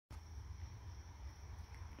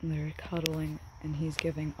They're cuddling, and he's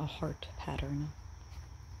giving a heart pattern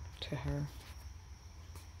to her.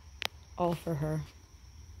 All for her.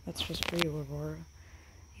 That's just for you, Aurora.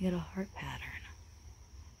 You get a heart pattern.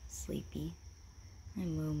 Sleepy. Hi,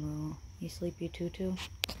 Moo Moo. You sleepy too?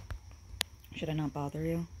 Should I not bother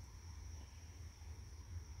you?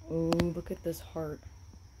 Oh, look at this heart.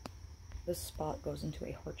 This spot goes into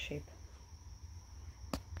a heart shape.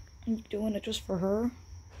 I'm doing it just for her.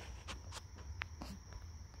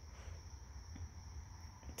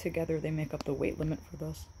 Together they make up the weight limit for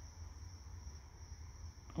this.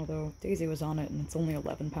 Although Daisy was on it and it's only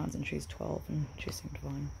 11 pounds and she's 12 and she seemed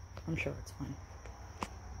fine. I'm sure it's fine.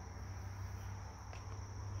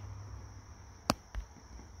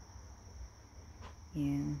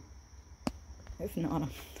 Yeah. If not,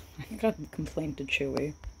 I got a complaint to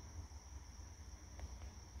Chewy.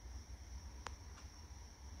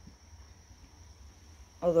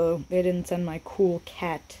 Although they didn't send my cool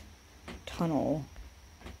cat tunnel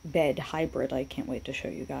bed hybrid. I can't wait to show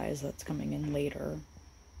you guys. That's coming in later.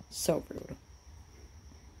 So rude.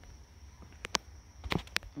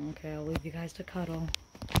 Okay, I'll leave you guys to cuddle.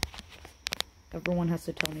 Everyone has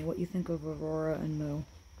to tell me what you think of Aurora and Moo.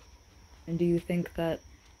 And do you think that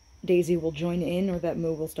Daisy will join in, or that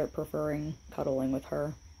Moo will start preferring cuddling with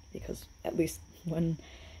her? Because at least when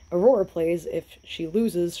Aurora plays, if she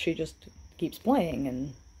loses, she just keeps playing,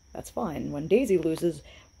 and that's fine. When Daisy loses,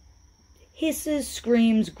 hisses,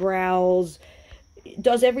 screams, growls,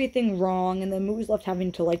 does everything wrong, and then Moo's left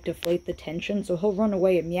having to, like, deflate the tension, so he'll run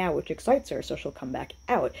away and meow, which excites her, so she'll come back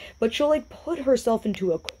out. But she'll, like, put herself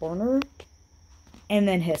into a corner and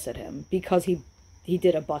then hiss at him because he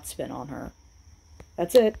did a butt spin on her.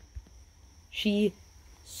 That's it. She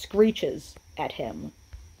screeches at him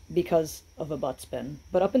because of a butt spin.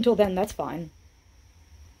 But up until then, that's fine.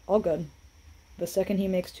 All good. The second he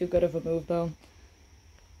makes too good of a move, though.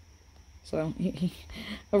 So,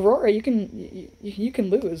 Aurora, you can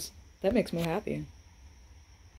lose. That makes me happy.